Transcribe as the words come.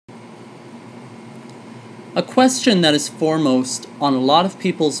A question that is foremost on a lot of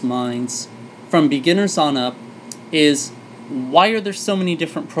people's minds, from beginners on up, is why are there so many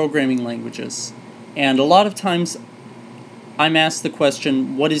different programming languages? And a lot of times I'm asked the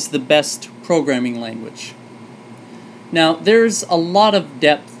question, what is the best programming language? Now, there's a lot of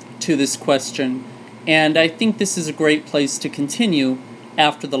depth to this question, and I think this is a great place to continue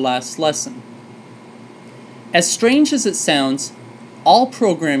after the last lesson. As strange as it sounds, all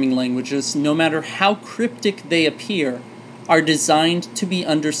programming languages, no matter how cryptic they appear, are designed to be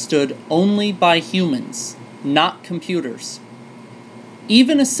understood only by humans, not computers.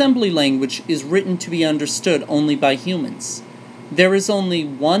 Even assembly language is written to be understood only by humans. There is only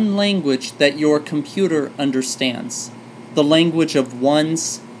one language that your computer understands, the language of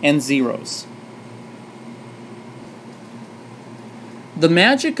ones and zeros. The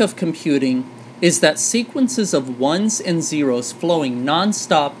magic of computing is that sequences of ones and zeros flowing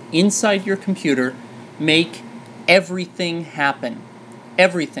non-stop inside your computer make everything happen.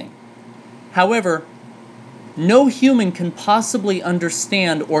 Everything. However, no human can possibly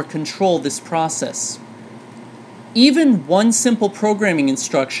understand or control this process. Even one simple programming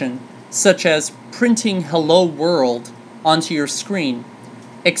instruction, such as printing "Hello World" onto your screen,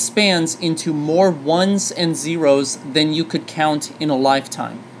 expands into more ones and zeros than you could count in a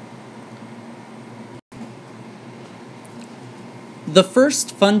lifetime. The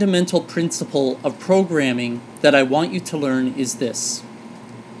first fundamental principle of programming that I want you to learn is this.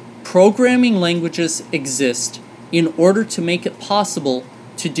 Programming languages exist in order to make it possible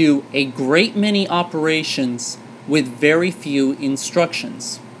to do a great many operations with very few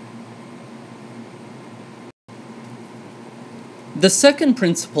instructions. The second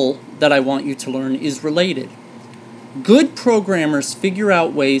principle that I want you to learn is related. Good programmers figure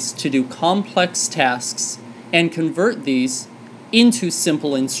out ways to do complex tasks and convert these into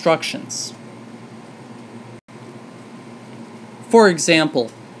simple instructions. For example,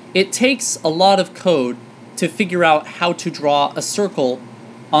 it takes a lot of code to figure out how to draw a circle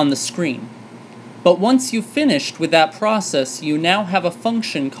on the screen. But once you've finished with that process, you now have a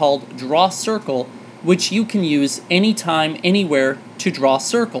function called drawCircle, which you can use anytime, anywhere to draw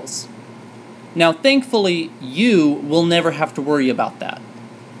circles. Now, thankfully, you will never have to worry about that.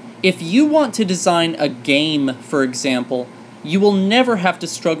 If you want to design a game, for example, you will never have to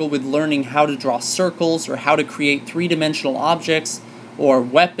struggle with learning how to draw circles or how to create three-dimensional objects or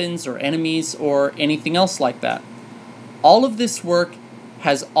weapons or enemies or anything else like that. All of this work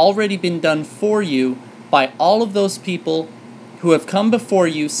has already been done for you by all of those people who have come before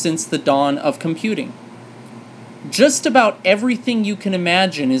you since the dawn of computing. Just about everything you can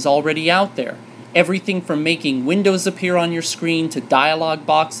imagine is already out there. Everything from making windows appear on your screen, to dialog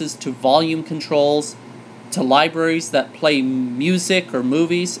boxes, to volume controls, to libraries that play music or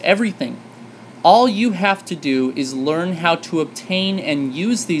movies, everything. All you have to do is learn how to obtain and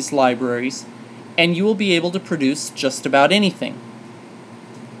use these libraries, and you will be able to produce just about anything.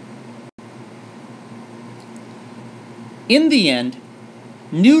 In the end,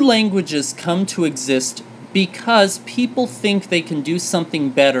 new languages come to exist because people think they can do something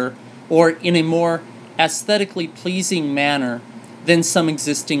better or in a more aesthetically pleasing manner than some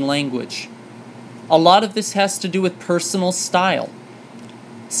existing language. A lot of this has to do with personal style.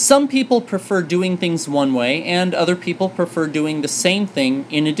 Some people prefer doing things one way, and other people prefer doing the same thing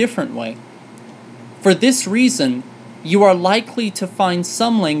in a different way. For this reason, you are likely to find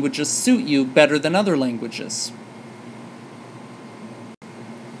some languages suit you better than other languages.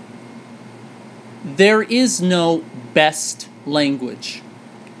 There is no best language.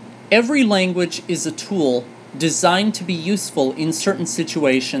 Every language is a tool designed to be useful in certain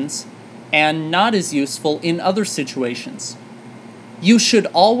situations and not as useful in other situations. You should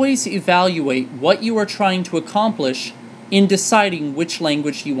always evaluate what you are trying to accomplish in deciding which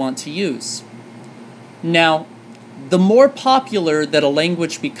language you want to use. Now, the more popular that a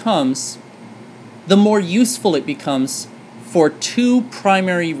language becomes, the more useful it becomes for two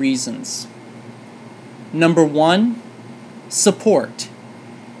primary reasons. Number one, support.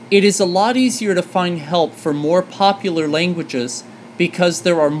 It is a lot easier to find help for more popular languages because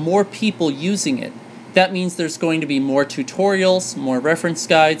there are more people using it. That means there's going to be more tutorials, more reference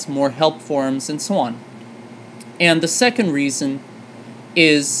guides, more help forums, and so on. And the second reason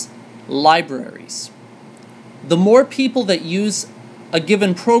is libraries. The more people that use a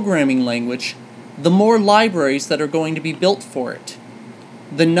given programming language, the more libraries that are going to be built for it.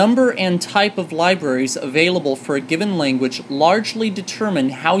 The number and type of libraries available for a given language largely determine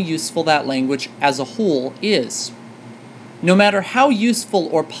how useful that language as a whole is. No matter how useful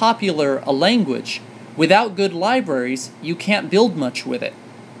or popular a language, without good libraries, you can't build much with it.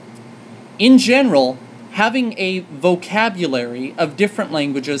 In general, Having a vocabulary of different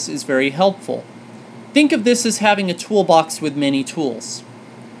languages is very helpful. Think of this as having a toolbox with many tools.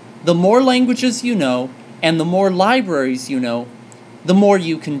 The more languages you know, and the more libraries you know, the more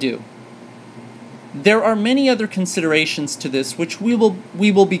you can do. There are many other considerations to this which we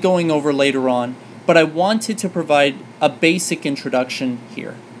will be going over later on, but I wanted to provide a basic introduction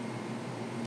here.